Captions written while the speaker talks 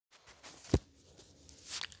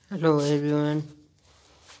Hello everyone,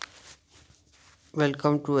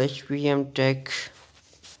 welcome to Hpmtech.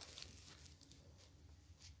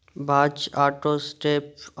 Bajaj Auto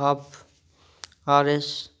step up Rs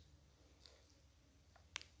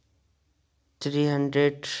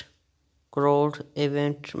 300 crore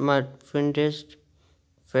event funded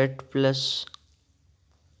Fed Plus.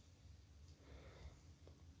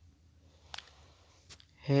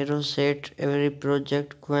 Hero said every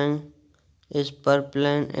project going is per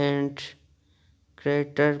plan and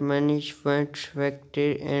creator management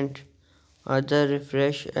factory and other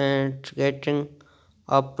refresh and getting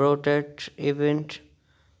a product event.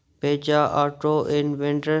 Bajaj Auto in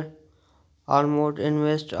winter almost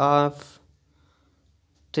invest of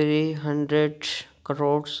 300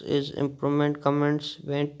 crores is improvement comments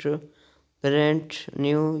went to parent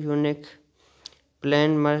new unique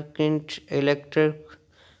plan market electric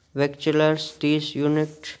vehicles. These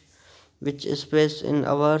unit which space in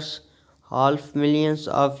hours half millions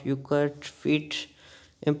of unit feet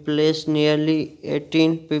in place nearly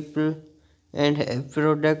 18 people and a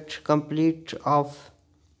product complete of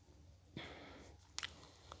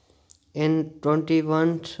in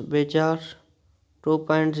 21 Bazaar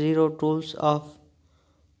 2.0 tools of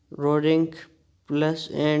roaring plus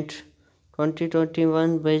and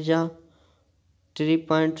 2021 Bazaar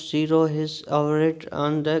 3.0 his average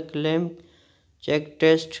on the claim check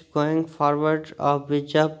test going forward of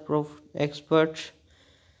Bazaar Prof experts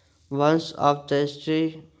once of the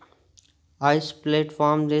history ICE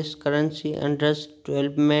platform this currency under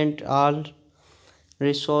development all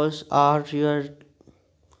resources are your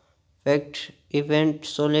fact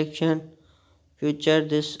event selection future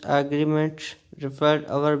this agreement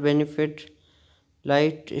reflect our benefit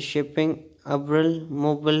light shipping April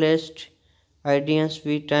mobilized ideas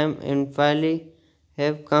we time and finally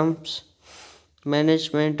have comes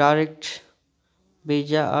management direct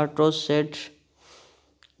Bija Auto said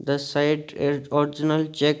the site is original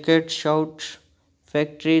jacket shout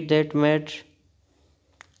factory that made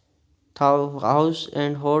house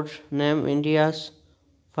and hot name India's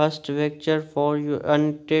first vector for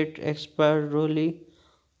United expert rolling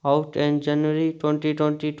out in January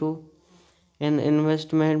 2022. An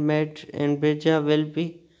investment made in Beja will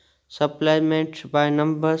be supplemented by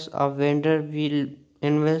numbers of vendors will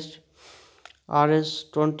invest Rs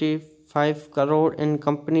 25 crore in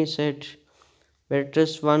company said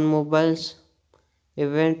Beatrice One Mobiles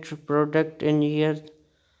event product in year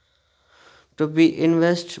to be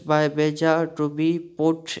invested by Beja to be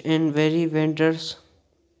put in very vendors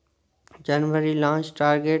January launch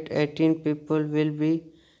target 18 people will be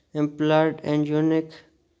employed and unique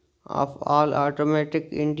of all automatic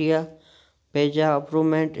India Beja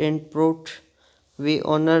improvement in product we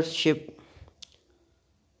ownership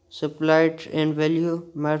supplied in value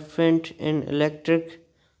merchant in electric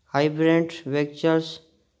hybrid vehicles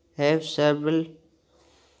have several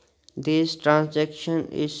this transaction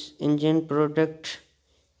is engine product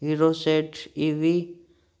Hero said EV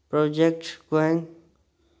project going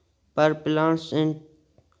per plans in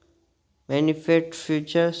benefit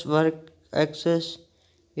futures work access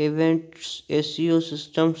events SU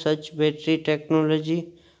systems such battery technology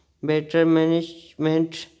better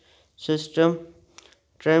management system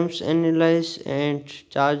trends analyze and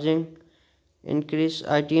charging increase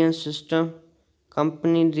ITN system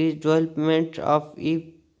company development of e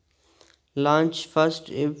launch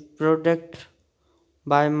first product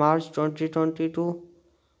by March 2022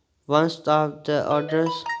 once of the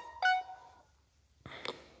orders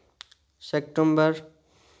September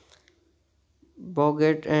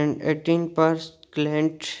Boget and 18 per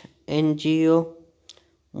client NGO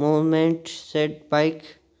movement set bike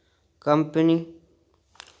company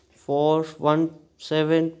for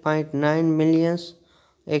 17.9 millions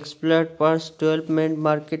explored per development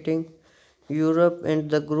marketing Europe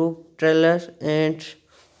and the group trailer and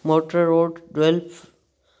motor road 12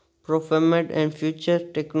 Profimed and future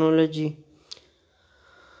technology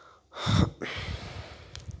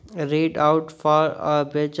read out for a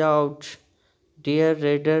beja out. Dear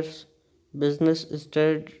readers, business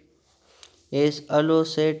study is allo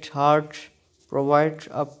set hard provides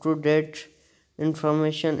up to date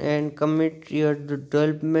information and commit your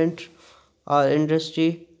development or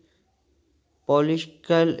industry,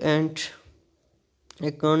 political and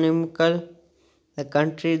economical, the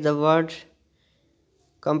country, the world,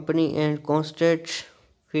 company and constant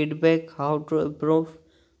feedback how to improve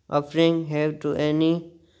offering have to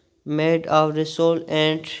any made of resolve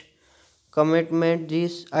and commitment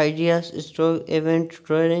these ideas stroke event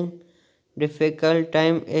training difficult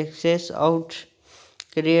time access out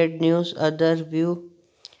create news other view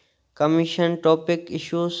commission topic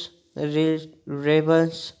issues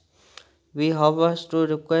relevance We have to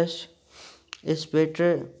request is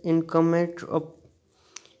better increment of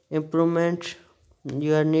improvement.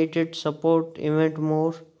 You needed support event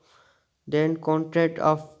more than content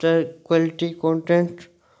after quality content.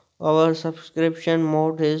 Our subscription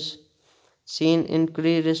mode is seen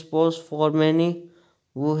increased response for many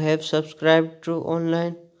who have subscribed to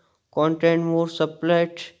online content. More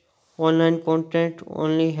supplied online content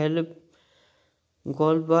only help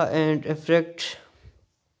Golba and affect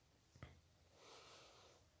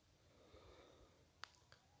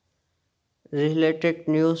related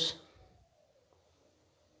news.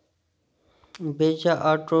 Bajaj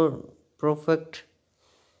Auto Perfect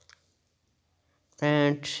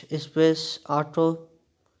and Space Auto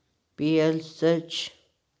PL Search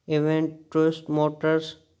Event Trust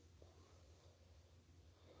Motors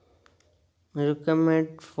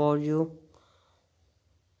recommend for you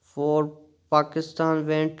for Pakistan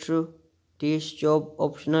went through this job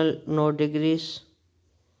optional no degrees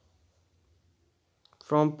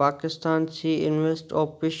from Pakistan. She invest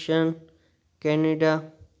option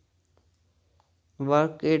Canada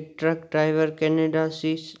work a truck driver Canada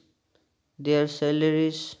sees their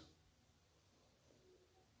salaries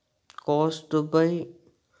cost Dubai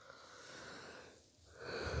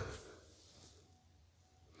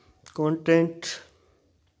content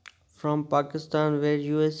from Pakistan where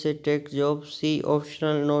USA tech jobs see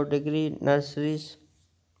optional no degree nurseries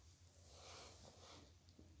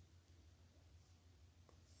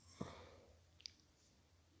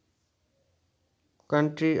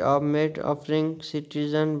country are made offering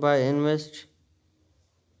citizen by invest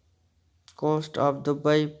cost of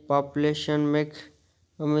Dubai population make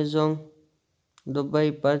Amazon Dubai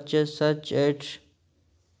purchase such as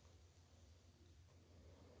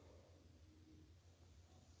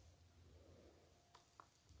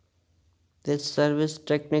this service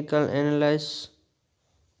technical analysis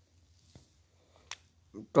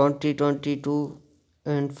 2022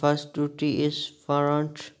 and first duty is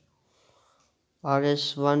warrant Rs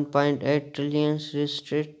 1.8 trillion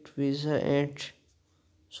restrict visa and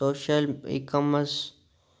social e-commerce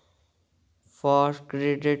for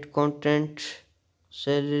credit content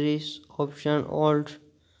salaries option old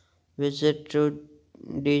visit to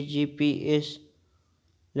DGP's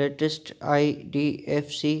latest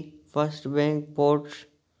IDFC First Bank Board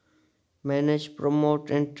manage promote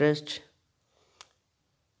interest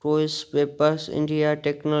toys papers India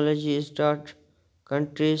technology start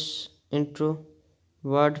countries into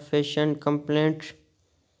world fashion complaint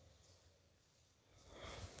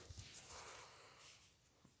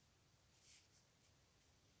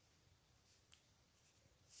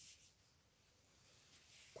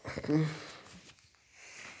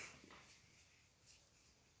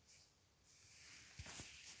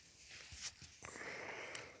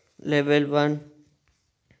level 1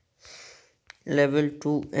 level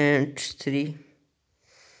 2 and 3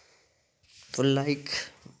 for like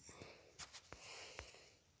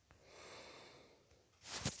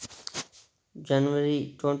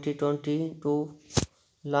January 2022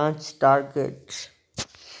 launch targets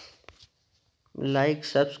like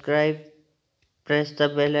subscribe press the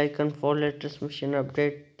bell icon for latest mission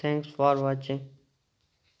update thanks for watching